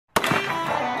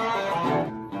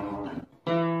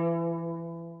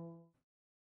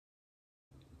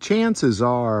chances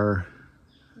are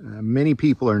many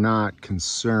people are not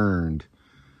concerned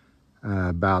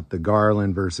about the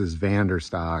Garland versus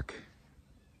Vanderstock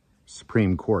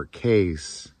Supreme Court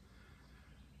case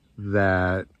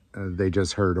that they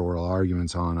just heard oral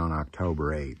arguments on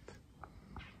October 8th.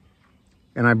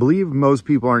 And I believe most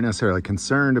people aren't necessarily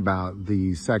concerned about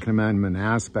the Second Amendment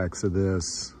aspects of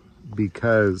this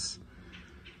because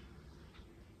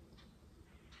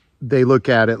they look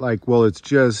at it like, well, it's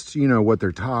just, you know, what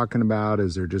they're talking about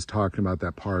is they're just talking about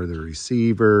that part of the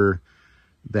receiver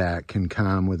that can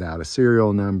come without a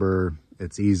serial number.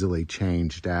 It's easily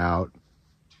changed out.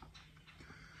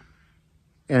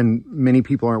 And many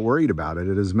people aren't worried about it.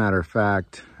 As a matter of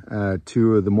fact,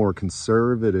 two of the more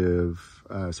conservative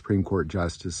Supreme Court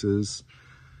justices,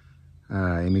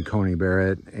 Amy Coney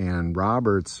Barrett and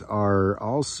Roberts, are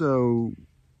also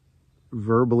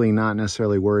verbally not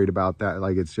necessarily worried about that.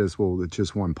 Like, it's just, well, it's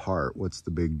just one part. What's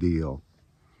the big deal?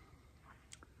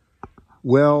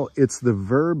 Well, it's the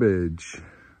verbiage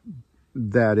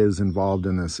that is involved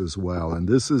in this as well. And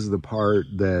this is the part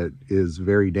that is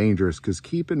very dangerous, because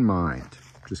keep in mind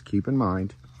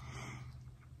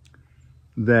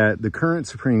that the current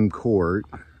Supreme Court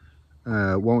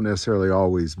won't necessarily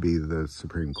always be the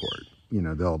Supreme Court. You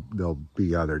know, there'll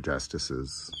be other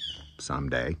justices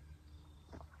someday.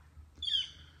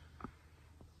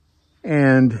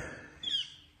 And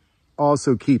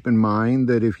also keep in mind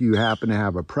that if you happen to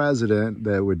have a president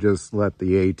that would just let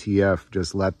the ATF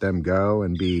just let them go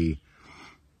and be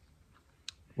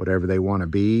whatever they want to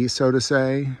be, so to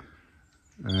say,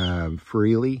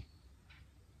 freely,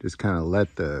 just kind of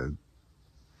let the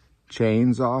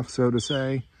chains off, so to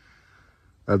say,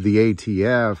 of the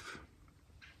ATF,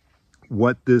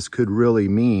 what this could really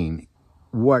mean.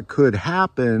 What could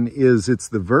happen is it's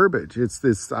the verbiage. It's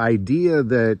this idea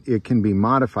that it can be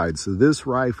modified. So this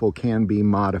rifle can be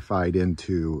modified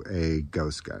into a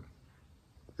ghost gun,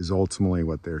 is ultimately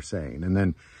what they're saying. And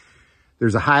then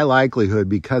there's a high likelihood,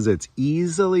 because it's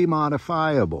easily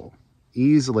modifiable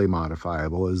is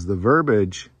the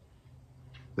verbiage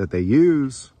that they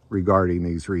use regarding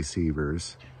these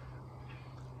receivers,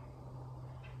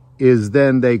 is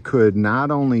then they could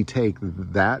not only take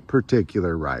that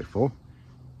particular rifle,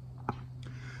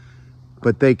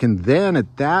 but they can then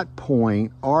at that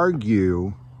point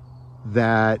argue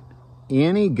that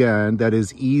any gun that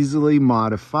is easily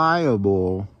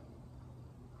modifiable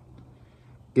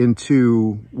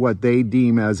into what they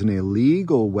deem as an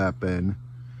illegal weapon,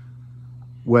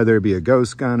 whether it be a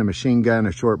ghost gun, a machine gun,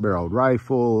 a short-barreled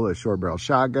rifle, a short-barrel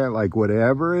shotgun, like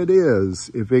whatever it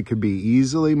is, if it could be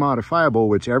easily modifiable,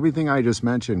 which everything I just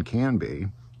mentioned can be,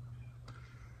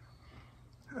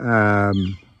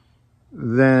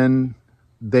 then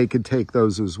they could take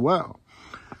those as well.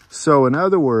 So in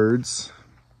other words,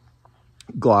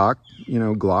 Glock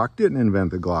didn't invent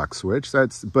the Glock switch,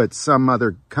 but some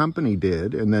other company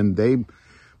did, and then they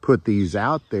put these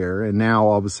out there, and now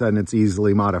all of a sudden it's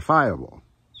easily modifiable.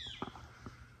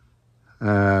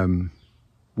 One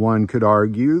could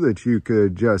argue that you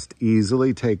could just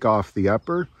easily take off the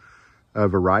upper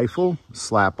of a rifle,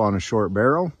 slap on a short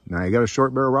barrel. Now you got a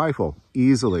short barrel rifle,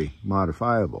 easily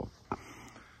modifiable.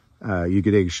 You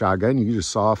could take a shotgun, you could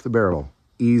just saw off the barrel,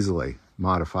 easily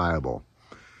modifiable.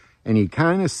 And you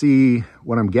kind of see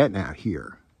what I'm getting at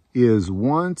here is,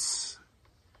 once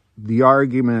the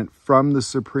argument from the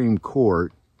Supreme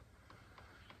Court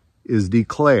is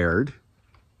declared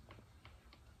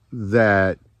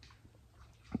that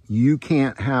you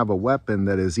can't have a weapon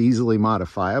that is easily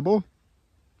modifiable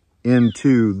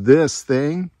into this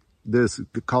thing,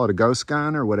 call it a ghost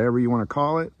gun or whatever you want to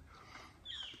call it,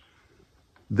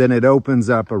 then it opens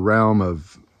up a realm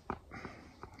of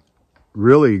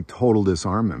really total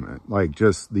disarmament, like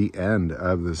just the end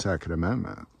of the Second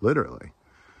Amendment, literally.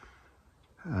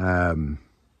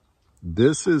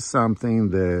 This is something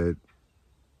that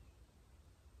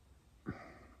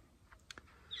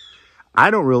I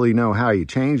don't really know how you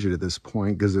change it at this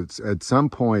point, because it's at some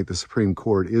point the Supreme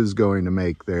Court is going to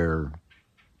make their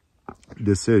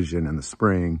decision in the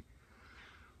spring.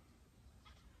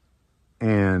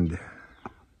 And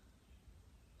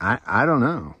I don't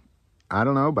know. I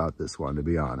don't know about this one, to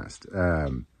be honest.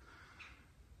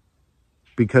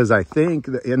 Because I think,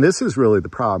 and this is really the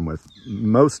problem with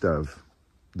most of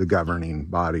the governing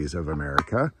bodies of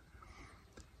America,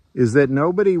 is that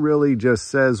nobody really just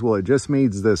says, well, it just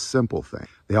means this simple thing.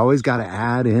 They always got to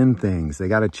add in things. They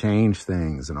got to change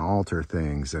things and alter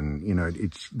things. And, you know,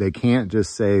 they can't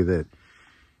just say that,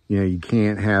 you know, you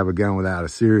can't have a gun without a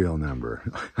serial number.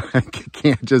 It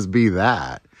can't just be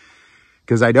that.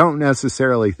 Because I don't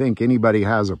necessarily think anybody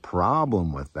has a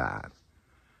problem with that.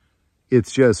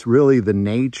 It's just really the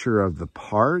nature of the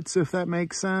parts, if that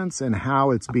makes sense, and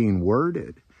how it's being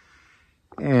worded.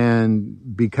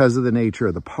 And because of the nature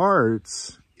of the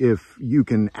parts, if you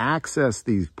can access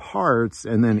these parts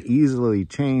and then easily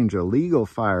change a legal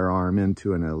firearm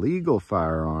into an illegal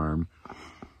firearm,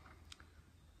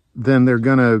 then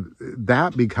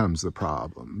that becomes the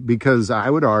problem. Because I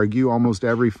would argue almost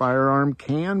every firearm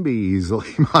can be easily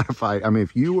modified. I mean,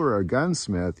 if you were a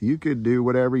gunsmith, you could do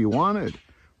whatever you wanted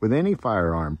with any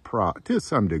firearm to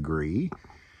some degree.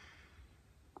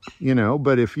 You know,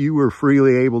 but if you were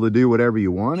freely able to do whatever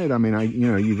you wanted, I mean,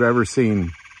 you've ever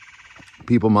seen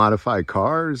people modify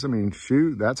cars? I mean,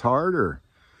 shoot, that's harder.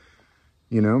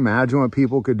 You know, imagine what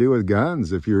people could do with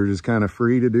guns if you were just kind of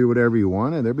free to do whatever you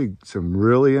wanted. There'd be some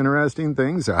really interesting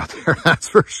things out there, that's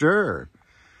for sure.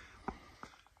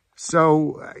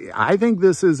 So I think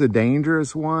this is a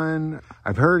dangerous one.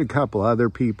 I've heard a couple other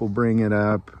people bring it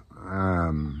up.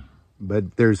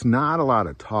 But there's not a lot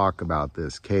of talk about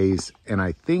this case. And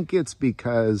I think it's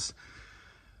because,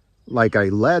 like I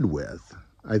led with,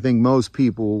 I think most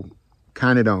people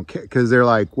kind of don't care because they're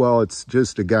like, well, it's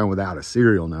just a gun without a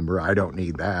serial number. I don't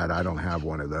need that. I don't have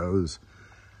one of those.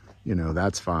 You know,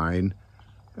 that's fine.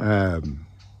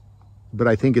 But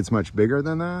I think it's much bigger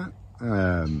than that.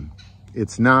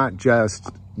 It's not just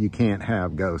you can't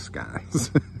have ghost guns.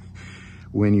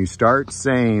 When you start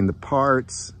saying the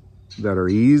parts that are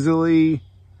easily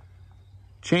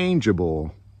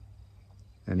changeable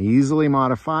and easily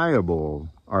modifiable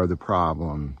are the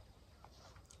problem,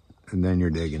 and then you're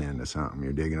digging into something.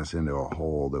 You're digging us into a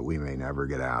hole that we may never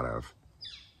get out of.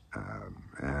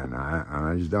 And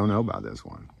I just don't know about this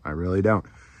one. I really don't.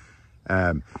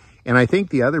 And I think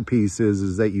the other piece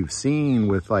is that you've seen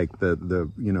with like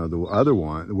the other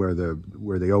one where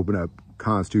they open up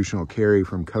constitutional carry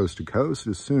from coast to coast.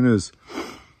 As soon as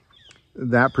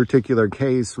that particular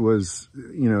case was,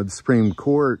 the Supreme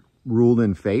Court ruled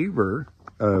in favor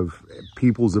of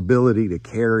people's ability to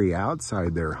carry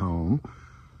outside their home,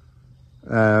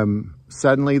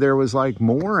 suddenly there was like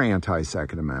more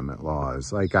anti-Second Amendment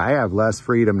laws. Like I have less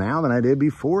freedom now than I did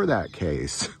before that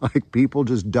case. Like people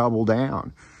just double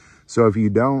down. So if you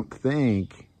don't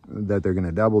think that they're going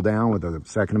to double down with a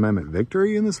Second Amendment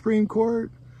victory in the Supreme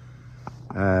Court,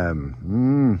 I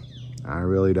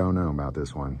really don't know about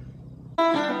this one.